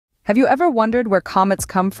Have you ever wondered where comets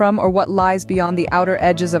come from or what lies beyond the outer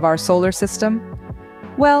edges of our solar system?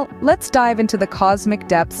 Well, let's dive into the cosmic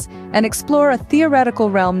depths and explore a theoretical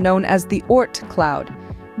realm known as the Oort cloud.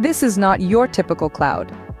 This is not your typical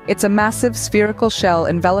cloud. It's a massive spherical shell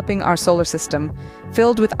enveloping our solar system,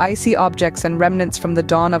 filled with icy objects and remnants from the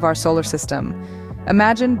dawn of our solar system.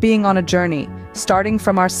 Imagine being on a journey, starting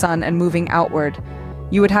from our sun and moving outward.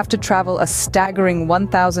 You would have to travel a staggering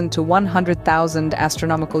 1,000 to 100,000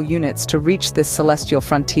 astronomical units to reach this celestial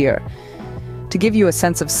frontier. To give you a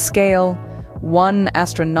sense of scale, 1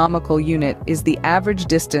 astronomical unit is the average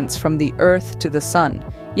distance from the Earth to the Sun.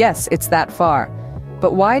 Yes, it's that far.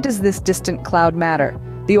 But why does this distant cloud matter?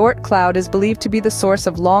 The Oort cloud is believed to be the source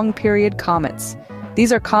of long-period comets.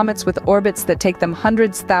 These are comets with orbits that take them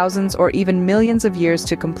hundreds, thousands, or even millions of years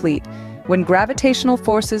to complete. When gravitational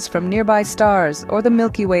forces from nearby stars or the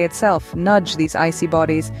Milky Way itself nudge these icy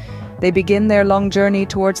bodies, they begin their long journey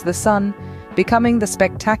towards the Sun, becoming the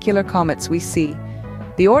spectacular comets we see.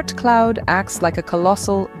 The Oort cloud acts like a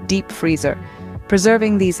colossal deep freezer,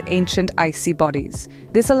 preserving these ancient icy bodies.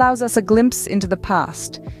 This allows us a glimpse into the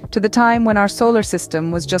past, to the time when our solar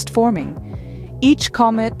system was just forming. Each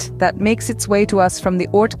comet that makes its way to us from the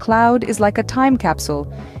Oort cloud is like a time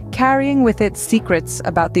capsule, carrying with it secrets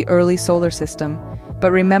about the early solar system.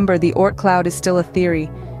 But remember, the Oort cloud is still a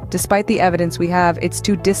theory. Despite the evidence we have, it's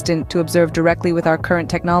too distant to observe directly with our current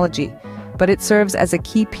technology. But it serves as a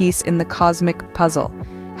key piece in the cosmic puzzle,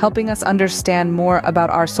 helping us understand more about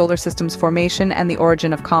our solar system's formation and the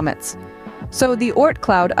origin of comets. So the Oort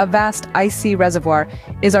cloud, a vast icy reservoir,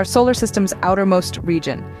 is our solar system's outermost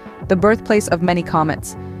region, the birthplace of many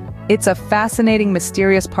comets. It's a fascinating,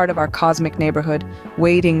 mysterious part of our cosmic neighborhood,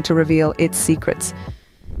 waiting to reveal its secrets.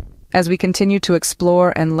 As we continue to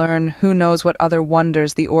explore and learn, who knows what other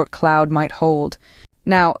wonders the Oort cloud might hold.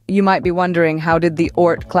 Now, you might be wondering, how did the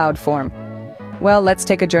Oort cloud form? Well, let's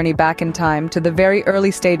take a journey back in time to the very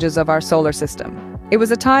early stages of our solar system. It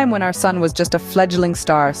was a time when our sun was just a fledgling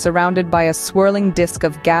star surrounded by a swirling disk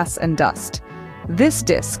of gas and dust. This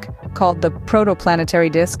disk, called the protoplanetary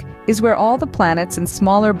disk, is where all the planets and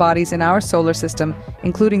smaller bodies in our solar system,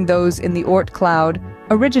 including those in the Oort cloud,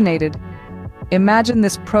 originated. Imagine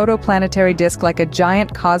this protoplanetary disk like a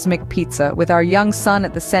giant cosmic pizza, with our young sun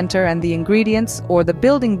at the center and the ingredients, or the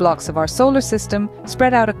building blocks of our solar system,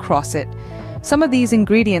 spread out across it. Some of these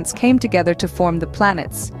ingredients came together to form the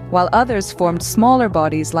planets, while others formed smaller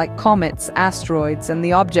bodies like comets, asteroids, and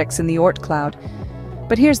the objects in the Oort cloud.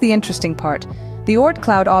 But here's the interesting part. The Oort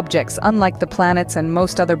cloud objects, unlike the planets and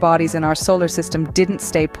most other bodies in our solar system, didn't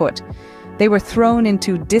stay put. They were thrown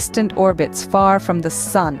into distant orbits far from the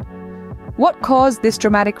Sun. What caused this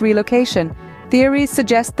dramatic relocation? Theories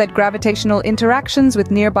suggest that gravitational interactions with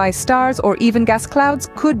nearby stars or even gas clouds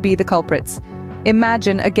could be the culprits.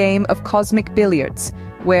 Imagine a game of cosmic billiards,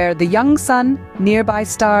 where the young sun, nearby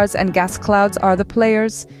stars, and gas clouds are the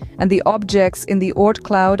players, and the objects in the Oort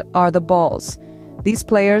cloud are the balls. These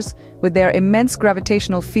players, with their immense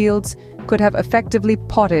gravitational fields, could have effectively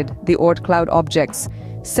potted the Oort cloud objects,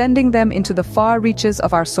 sending them into the far reaches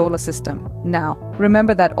of our solar system. Now,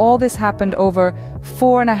 remember that all this happened over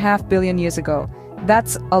 4.5 billion years ago.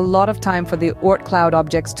 That's a lot of time for the Oort cloud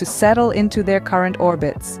objects to settle into their current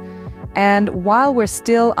orbits. And while we're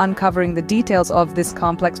still uncovering the details of this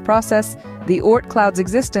complex process, the Oort cloud's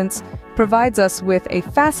existence provides us with a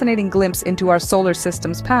fascinating glimpse into our solar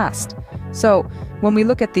system's past. So, when we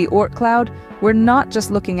look at the Oort cloud, we're not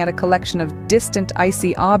just looking at a collection of distant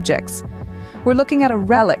icy objects. We're looking at a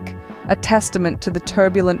relic, a testament to the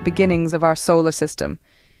turbulent beginnings of our solar system.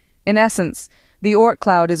 In essence, the Oort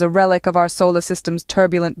cloud is a relic of our solar system's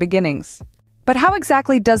turbulent beginnings. But how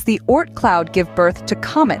exactly does the Oort cloud give birth to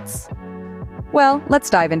comets? Well, let's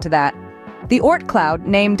dive into that. The Oort cloud,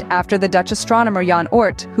 named after the Dutch astronomer Jan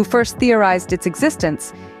Oort, who first theorized its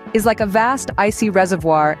existence, is like a vast icy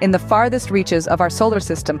reservoir in the farthest reaches of our solar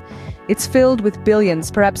system. It's filled with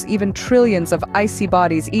billions, perhaps even trillions of icy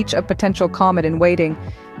bodies, each a potential comet in waiting.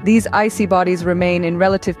 These icy bodies remain in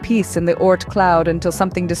relative peace in the Oort cloud until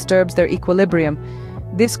something disturbs their equilibrium.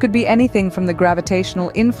 This could be anything from the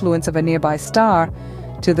gravitational influence of a nearby star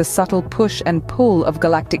to the subtle push and pull of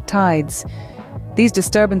galactic tides. These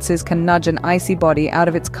disturbances can nudge an icy body out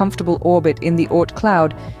of its comfortable orbit in the Oort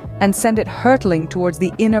cloud and send it hurtling towards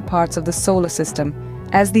the inner parts of the solar system.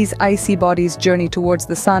 As these icy bodies journey towards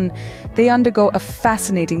the sun, they undergo a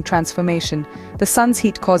fascinating transformation. The sun's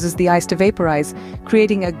heat causes the ice to vaporize,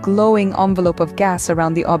 creating a glowing envelope of gas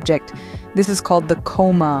around the object. This is called the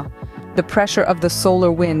coma. The pressure of the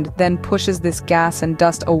solar wind then pushes this gas and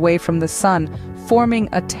dust away from the sun, forming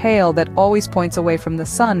a tail that always points away from the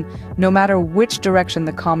sun, no matter which direction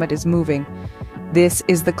the comet is moving. This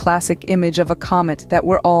is the classic image of a comet that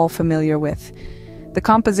we're all familiar with. The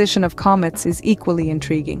composition of comets is equally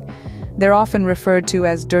intriguing. They're often referred to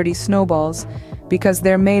as dirty snowballs because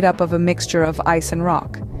they're made up of a mixture of ice and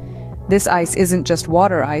rock. This ice isn't just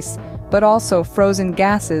water ice, but also frozen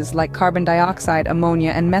gases like carbon dioxide,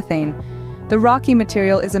 ammonia, and methane. The rocky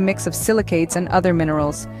material is a mix of silicates and other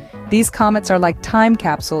minerals. These comets are like time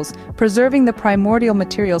capsules, preserving the primordial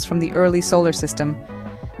materials from the early solar system.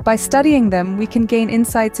 By studying them, we can gain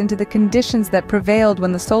insights into the conditions that prevailed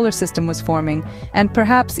when the solar system was forming, and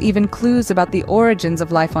perhaps even clues about the origins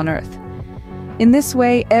of life on Earth. In this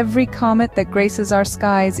way, every comet that graces our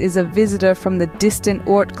skies is a visitor from the distant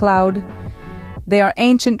Oort cloud. They are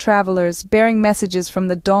ancient travelers, bearing messages from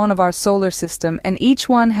the dawn of our solar system, and each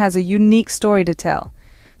one has a unique story to tell.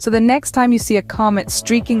 So the next time you see a comet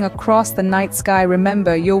streaking across the night sky,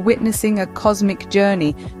 remember you're witnessing a cosmic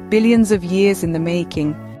journey, billions of years in the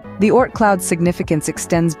making. The Oort cloud's significance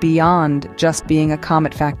extends beyond just being a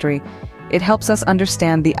comet factory. It helps us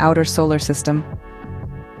understand the outer solar system.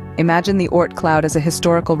 Imagine the Oort cloud as a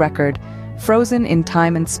historical record, frozen in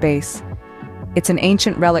time and space. It's an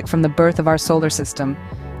ancient relic from the birth of our solar system,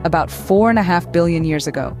 about 4.5 billion years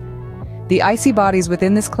ago. The icy bodies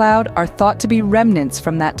within this cloud are thought to be remnants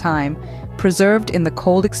from that time, preserved in the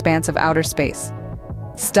cold expanse of outer space.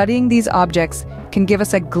 Studying these objects can give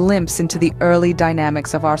us a glimpse into the early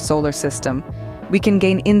dynamics of our solar system. We can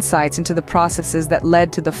gain insights into the processes that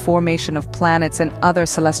led to the formation of planets and other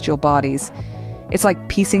celestial bodies. It's like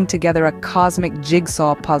piecing together a cosmic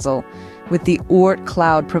jigsaw puzzle, with the Oort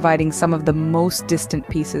cloud providing some of the most distant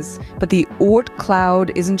pieces. But the Oort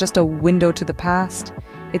cloud isn't just a window to the past.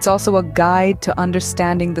 It's also a guide to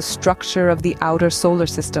understanding the structure of the outer solar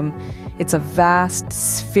system. It's a vast,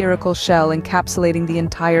 spherical shell encapsulating the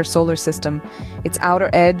entire solar system. Its outer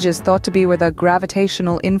edge is thought to be where the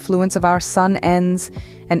gravitational influence of our sun ends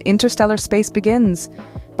and interstellar space begins.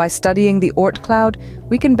 By studying the Oort cloud,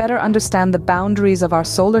 we can better understand the boundaries of our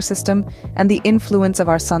solar system and the influence of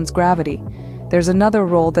our sun's gravity. There's another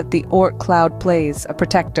role that the Oort cloud plays, a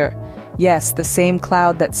protector. Yes, the same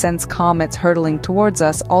cloud that sends comets hurtling towards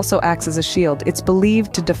us also acts as a shield. It's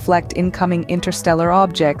believed to deflect incoming interstellar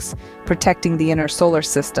objects, protecting the inner solar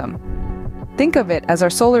system. Think of it as our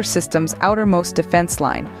solar system's outermost defense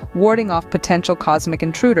line, warding off potential cosmic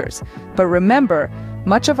intruders. But remember,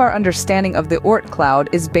 much of our understanding of the Oort cloud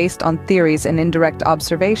is based on theories and indirect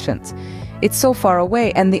observations. It's so far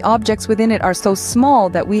away, and the objects within it are so small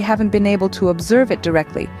that we haven't been able to observe it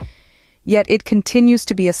directly. Yet it continues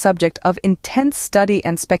to be a subject of intense study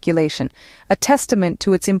and speculation, a testament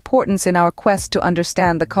to its importance in our quest to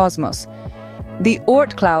understand the cosmos. The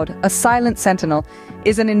Oort cloud, a silent sentinel,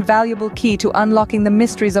 is an invaluable key to unlocking the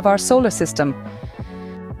mysteries of our solar system.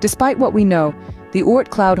 Despite what we know, the Oort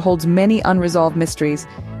cloud holds many unresolved mysteries.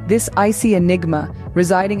 This icy enigma,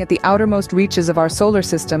 residing at the outermost reaches of our solar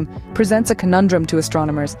system, presents a conundrum to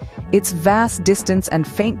astronomers. Its vast distance and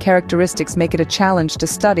faint characteristics make it a challenge to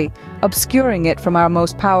study, obscuring it from our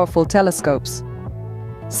most powerful telescopes.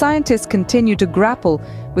 Scientists continue to grapple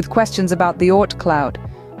with questions about the Oort cloud.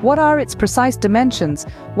 What are its precise dimensions?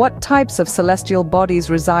 What types of celestial bodies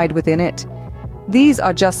reside within it? These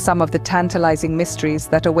are just some of the tantalizing mysteries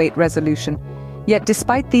that await resolution. Yet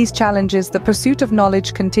despite these challenges, the pursuit of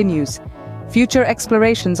knowledge continues. Future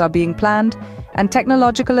explorations are being planned, and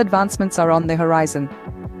technological advancements are on the horizon.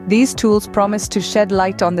 These tools promise to shed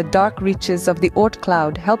light on the dark reaches of the Oort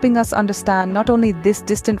cloud, helping us understand not only this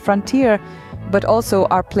distant frontier, but also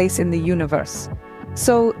our place in the universe.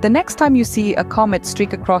 So, the next time you see a comet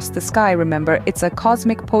streak across the sky, remember, it's a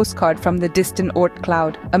cosmic postcard from the distant Oort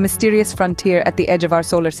cloud, a mysterious frontier at the edge of our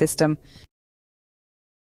solar system.